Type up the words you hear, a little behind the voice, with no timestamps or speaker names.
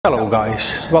Hello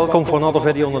guys, welcome for another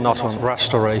video on the Nashorn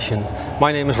restoration.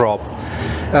 My name is Rob.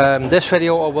 This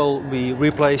video I will be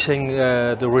replacing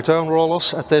the return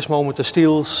rollers. At this moment the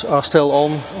steels are still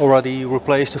on, already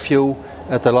replaced a few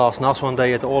at the last Nashorn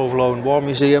day at the Overloon War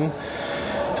Museum.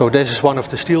 So this is one of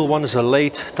the steel one, is a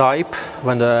late type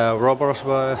when the rubbers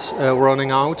was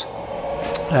running out.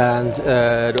 And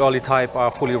the early type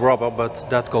are fully rubber, but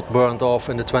that got burned off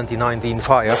in the 2019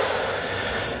 fire.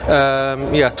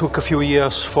 It took a few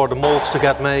years for the molds to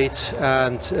get made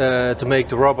and to make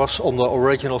the rubbers on the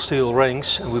original steel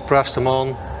rings, and we pressed them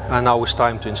on, and now it's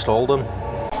time to install them.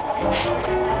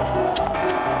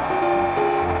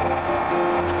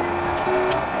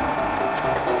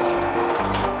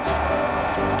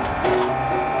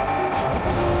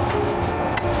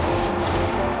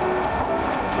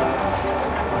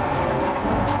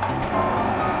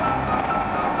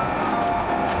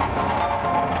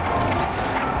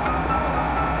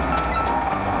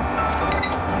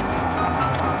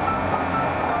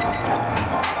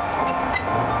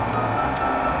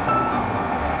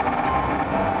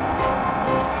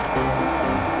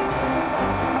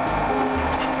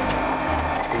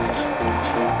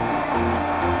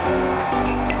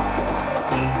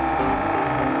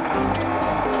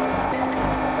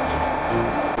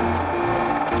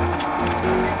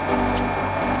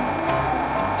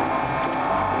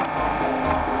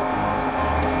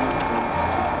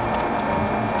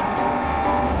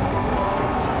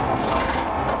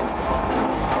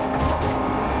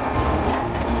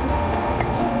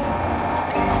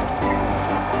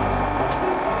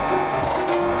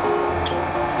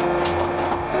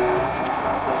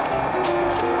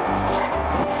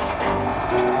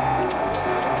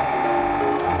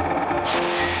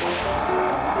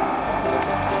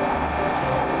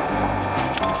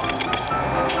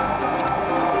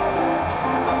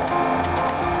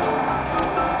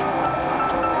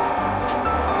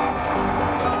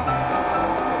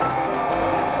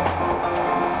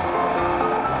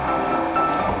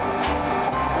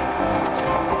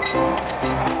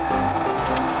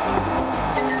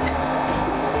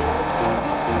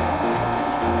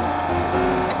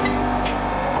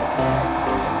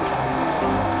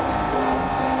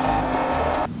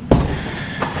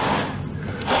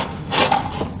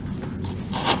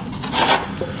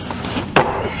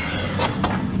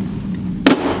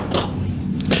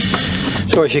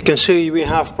 So as you can see, we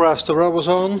have pressed the rubbers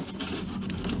on.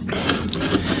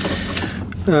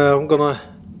 I'm gonna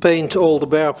paint all the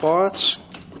bare parts.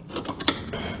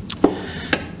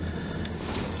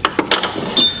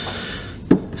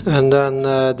 And then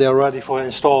they're ready for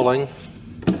installing.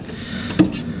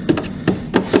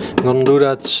 I'm gonna do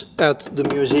that at the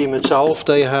museum itself.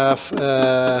 They have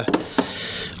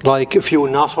like a few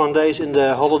Nashorn days in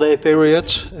the holiday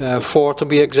period, 4 to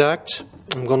be exact.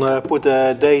 I'm gonna put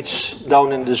the dates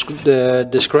down in the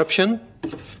description,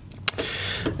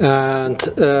 and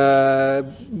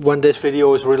when this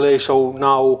video is released, so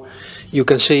now you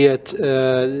can see it,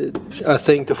 I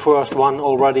think the first one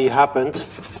already happened,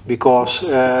 because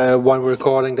when we're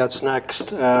recording, that's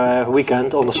next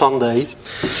weekend on a Sunday,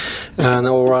 and I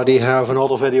already have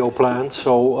another video planned,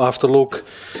 so I have to look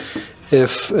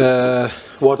if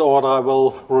what order I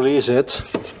will release it.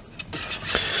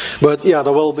 But yeah,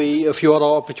 there will be a few other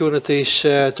opportunities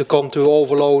to come to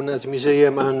Overloon at the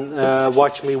museum and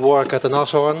watch me work at the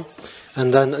Nashorn.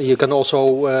 And then you can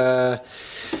also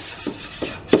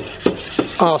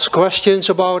ask questions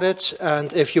about it.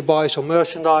 And if you buy some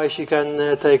merchandise, you can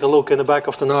take a look in the back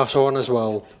of the Nashorn as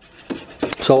well.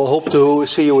 So I hope to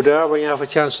see you there when you have a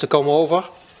chance to come over.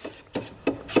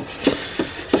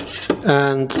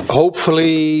 And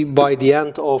hopefully by the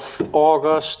end of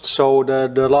August, so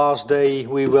the last day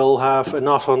we will have a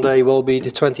Nashorn day will be the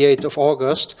 28th of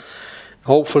August.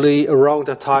 Hopefully around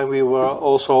that time we were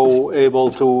also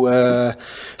able to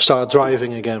start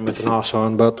driving again with the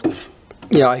Nashorn. But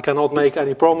yeah, I cannot make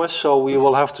any promise, so we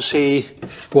will have to see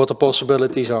what the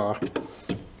possibilities are.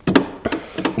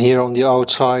 Here on the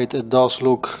outside it does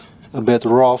look a bit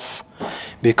rough,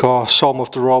 because some of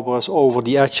the rubber is over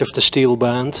the edge of the steel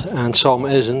band and some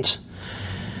isn't.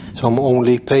 So I'm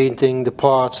only painting the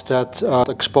parts that are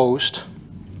exposed.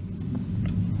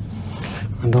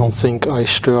 I don't think I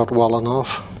stirred well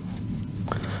enough.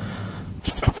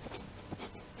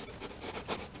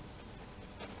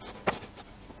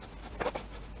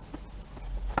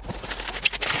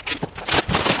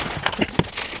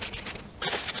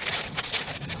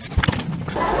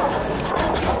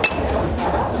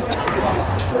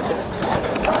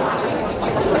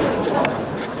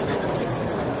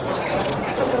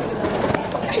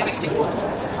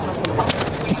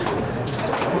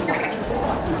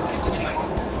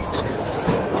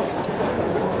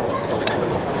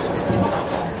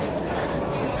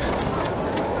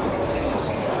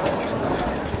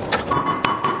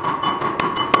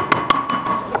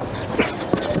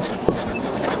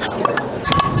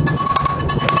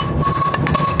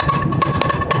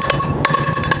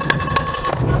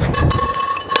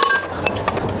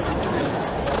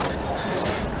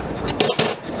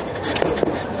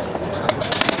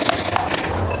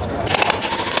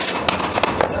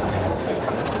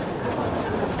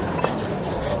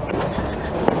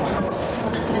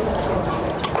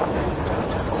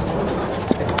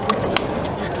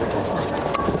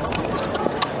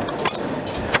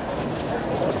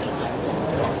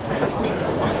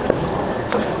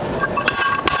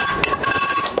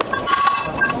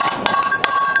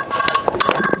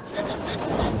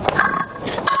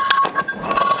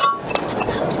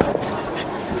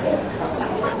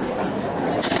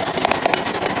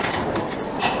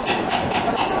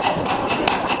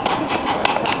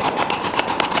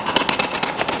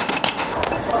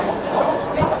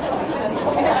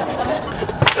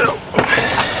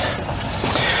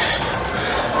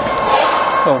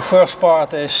 first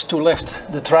part is to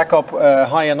lift the track up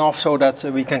high enough so that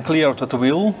we can clear it with the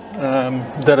wheel.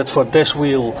 Did it for this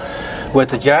wheel with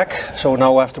the jack, so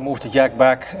now I have to move the jack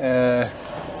back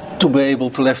to be able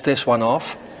to lift this one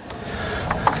off.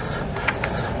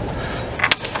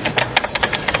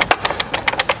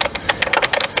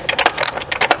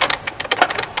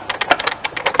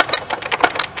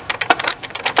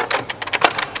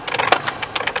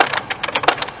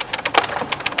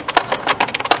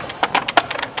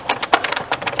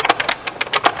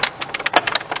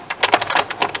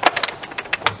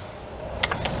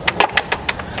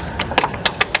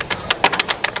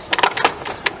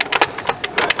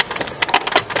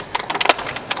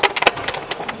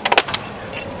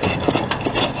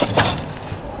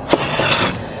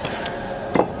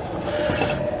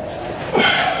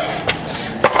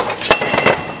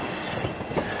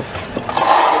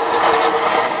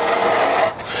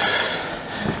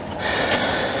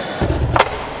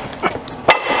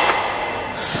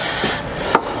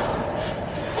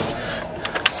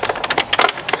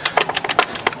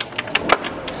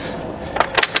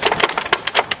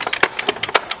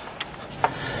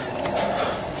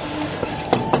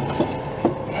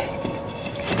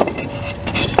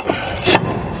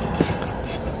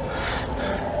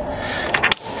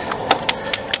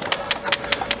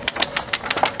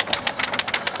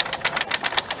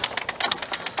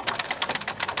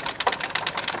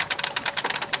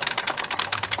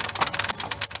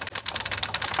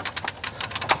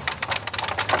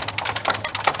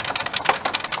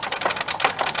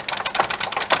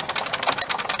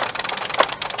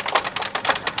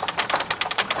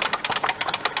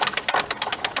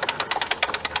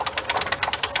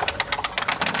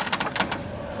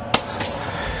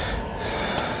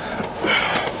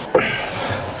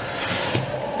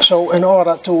 So in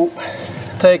order to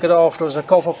take it off, there's a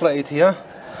cover plate here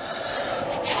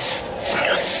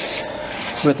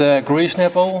with a grease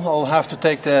nipple. I'll have to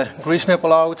take the grease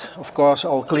nipple out. Of course,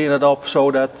 I'll clean it up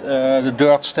so that the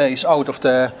dirt stays out of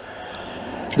the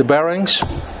bearings,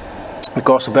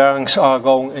 because the bearings are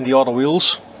going in the other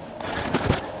wheels.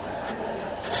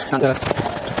 And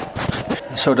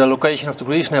so the location of the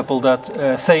grease nipple,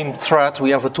 that same thread, we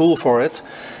have a tool for it,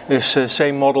 is the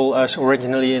same model as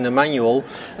originally in the manual,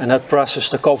 and that presses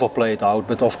the cover plate out.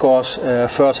 But of course,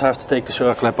 first I have to take the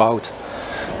circlip out.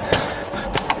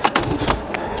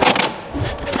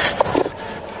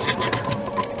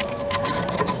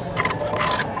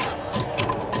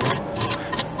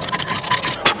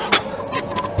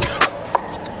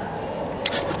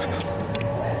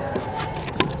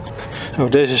 So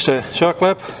this is the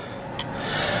circlip.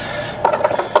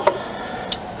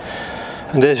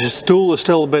 And this tool is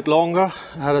still a bit longer.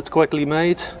 I had it quickly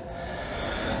made,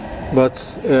 but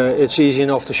it's easy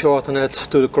enough to shorten it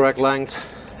to the correct length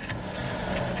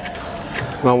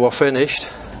when we're finished.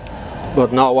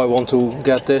 But now I want to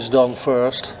get this done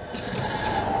first,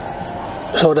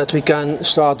 so that we can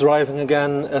start driving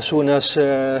again as soon as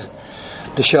the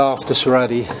shaft is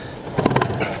ready.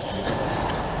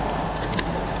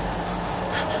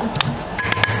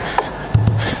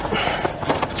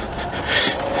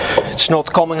 It's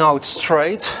not coming out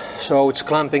straight, so it's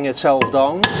clamping itself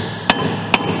down.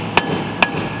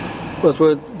 But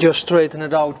we'll just straighten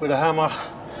it out with a hammer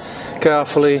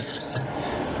carefully,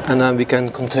 and then we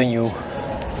can continue.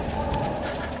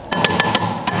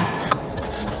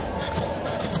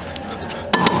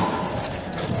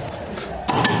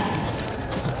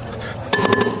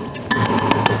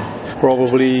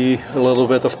 Probably a little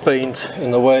bit of paint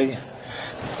in the way.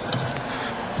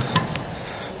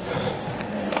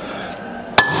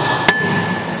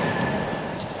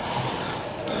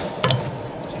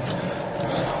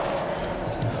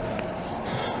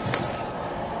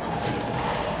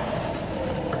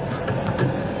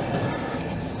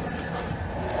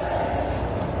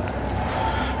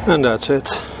 And that's it.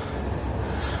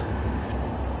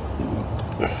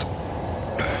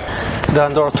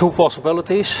 Then there are two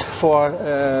possibilities for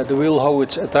the wheel how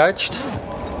it's attached.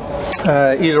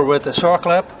 Either with a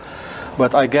circlip,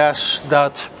 but I guess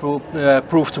that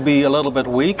proved to be a little bit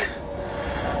weak.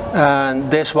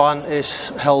 And this one is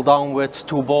held down with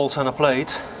two bolts and a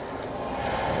plate.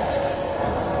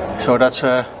 So that's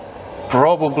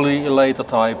probably a later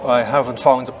type. I haven't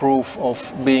found the proof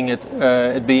of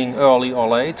it being early or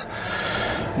late,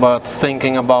 but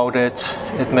thinking about it,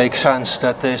 it makes sense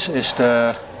that this is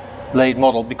the late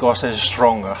model because this is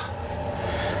stronger.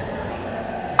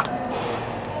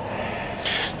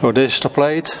 So this is the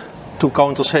plate, two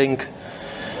countersink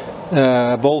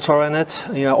bolts are in it.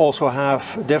 You also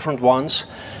have different ones.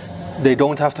 They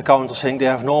don't have the countersink, they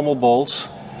have normal bolts.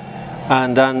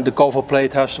 and then the cover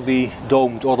plate has to be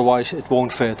domed, otherwise it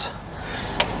won't fit.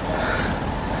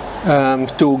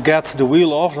 To get the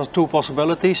wheel off, there are two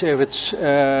possibilities. If it's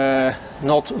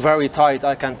not very tight,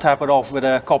 I can tap it off with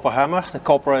a copper hammer. The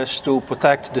copper is to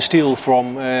protect the steel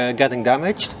from getting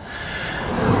damaged.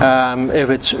 If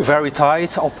it's very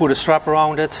tight, I'll put a strap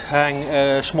around it, hang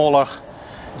a smaller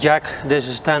jack. This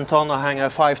is 10 ton, I hang a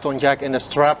 5-ton jack in the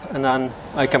strap, and then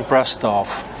I can press it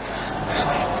off.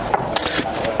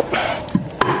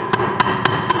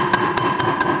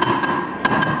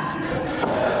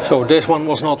 So this one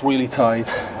was not really tight.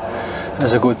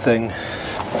 That's a good thing.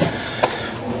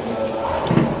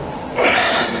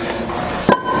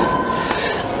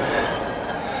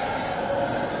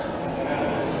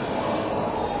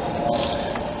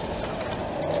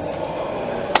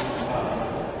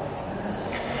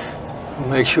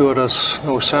 Make sure there's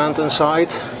no sand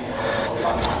inside.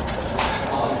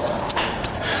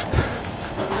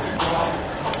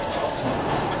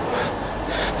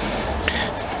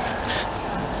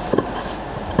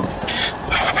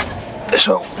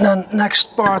 So then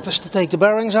next part is to take the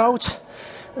bearings out.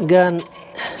 Again,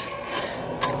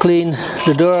 clean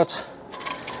the dirt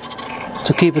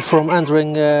to keep it from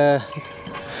entering the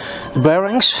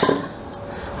bearings.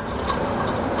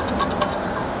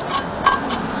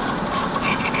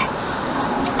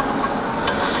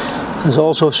 There's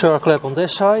also a circlip on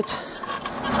this side.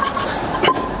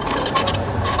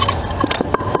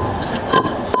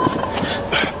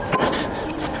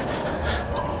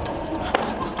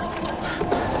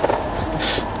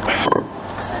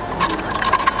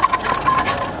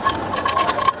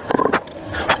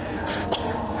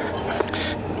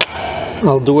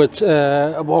 I'll do it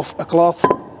above a cloth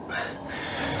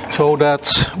so that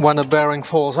when a bearing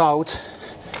falls out,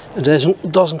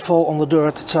 it doesn't fall on the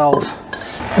dirt itself.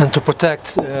 And to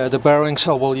protect the bearings,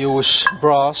 I will use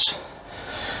brass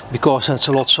because that's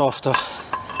a lot softer.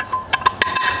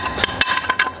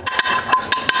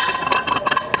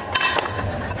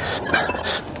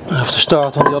 I have to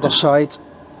start on the other side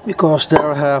because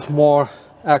there I have more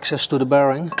access to the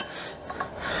bearing.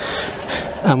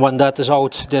 And when that is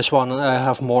out, this one I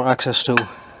have more access to.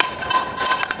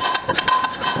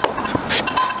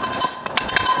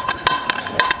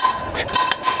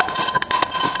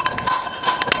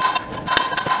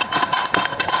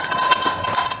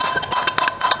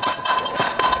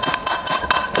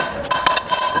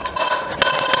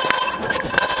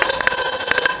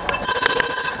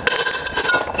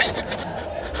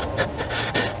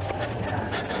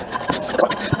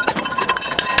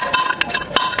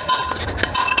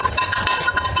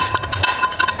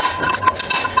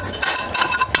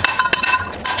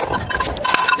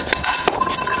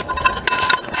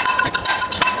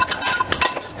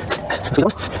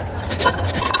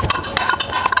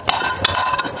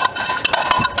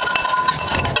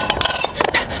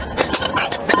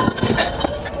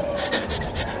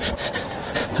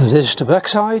 So this is the back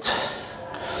side,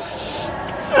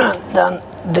 and then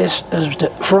this is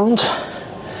the front.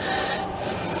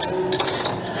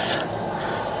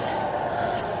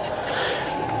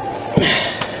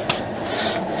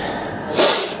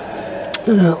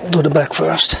 I'll do the back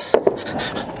first.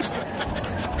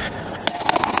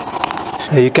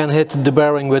 You can hit the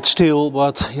bearing with steel,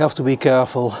 but you have to be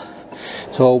careful.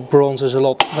 So bronze is a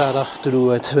lot better to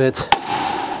do it with.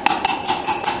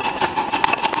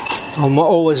 I'm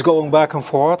always going back and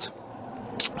forth,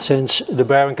 since the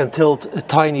bearing can tilt a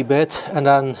tiny bit and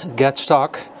then it gets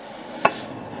stuck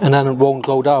and then it won't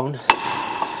go down.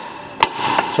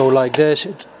 So like this,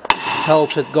 it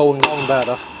helps it going down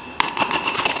better.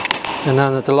 And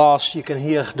then at the last you can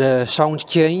hear the sound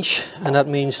change, and that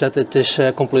means that it is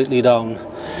completely down.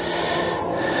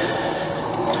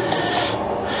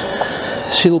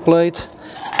 Seal plate.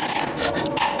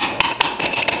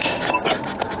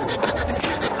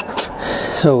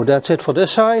 So that's it for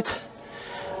this side.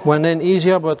 Went in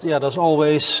easier, but yeah, there's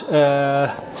always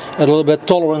a little bit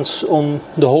tolerance on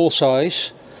the hole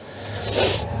size.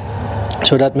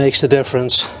 So that makes the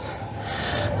difference.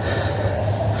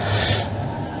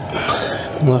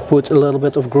 I'm gonna put a little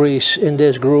bit of grease in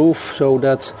this groove so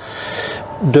that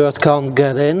dirt can't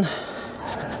get in.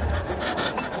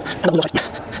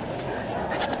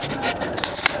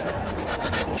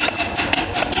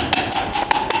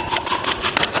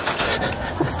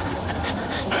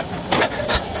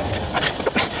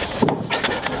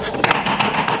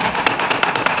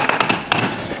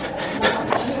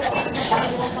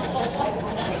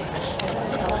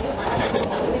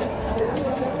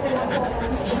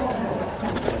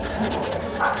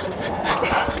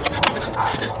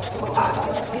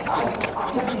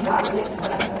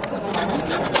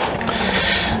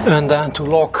 And then to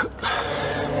lock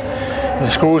The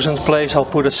screws in place, I'll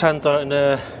put a center in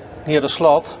near the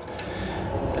slot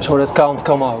so that can't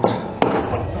come out.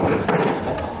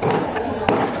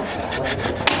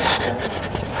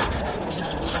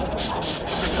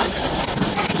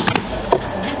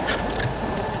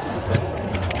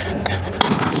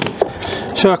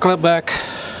 Circle it back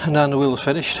and then the wheel is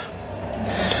finished.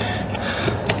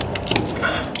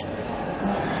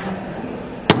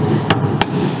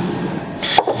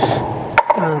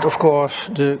 And of course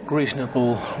the grease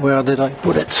nipple, where did I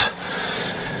put it?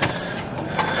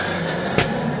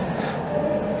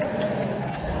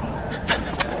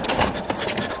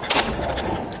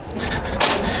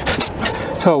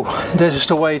 So this is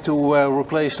the way to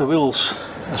replace the wheels,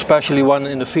 especially when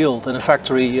in the field. In a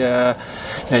factory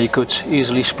you could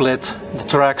easily split the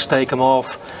tracks, take them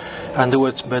off and do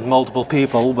it with multiple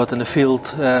people, but in the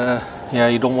field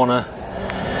you don't want to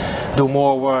do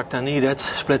more work than needed.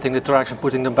 Splitting the tracks and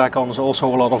putting them back on is also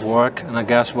a lot of work, and I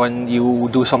guess when you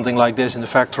do something like this in the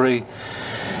factory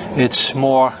it's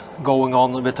more going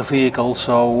on with the vehicle,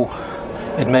 so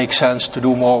it makes sense to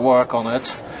do more work on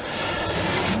it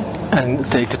and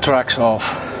take the tracks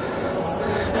off.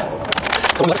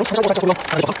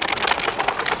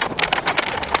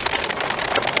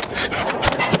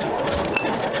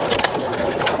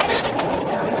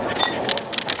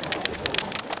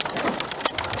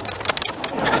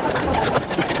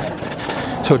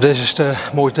 So this is the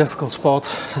most difficult spot.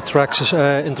 The tracks is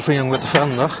interfering with the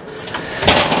fender.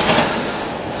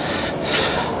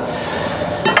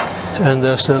 And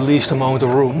there's the least amount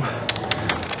of room.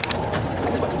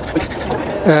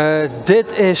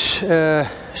 Dit is een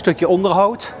stukje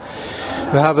onderhoud.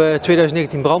 We hebben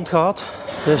 2019 brand gehad.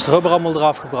 Er is het rubber allemaal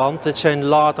eraf gebrand. Dit zijn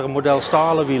latere model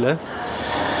stalen wielen.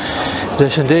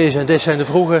 Dit zijn deze en dit zijn de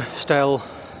vroege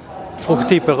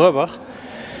type rubber.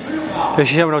 Dus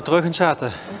die zijn we nou terug aan het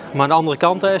zetten. Maar aan de andere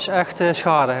kant is echt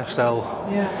schadeherstel.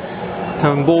 Ja. We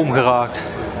hebben een boom geraakt.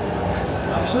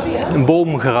 Sorry, hè? Een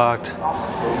boom geraakt.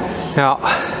 Ja.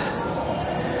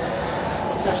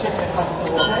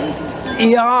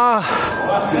 Ja,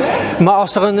 maar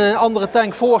als er een andere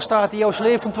tank voor staat die jou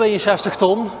sleept van 62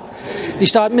 ton, die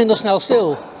staat minder snel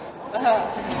stil.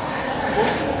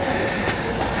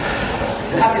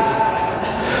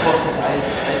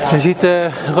 Je ziet de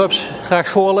rups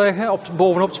rechts voor liggen,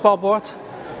 bovenop het spatbord.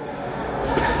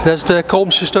 Dat is het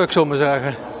kromste stuk, zullen we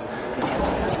zeggen.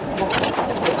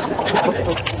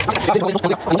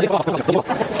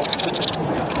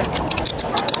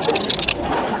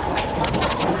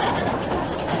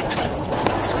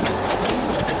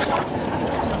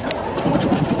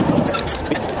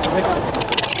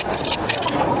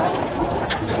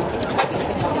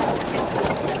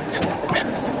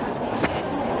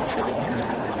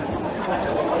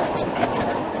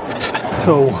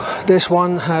 So this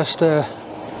one has the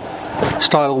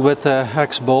style with the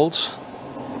hex bolts.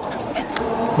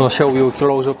 I'll show you a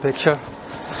close-up picture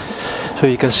so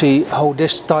you can see how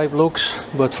this type looks,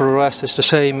 but for the rest it's the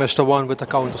same as the one with the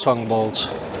countersunk bolts.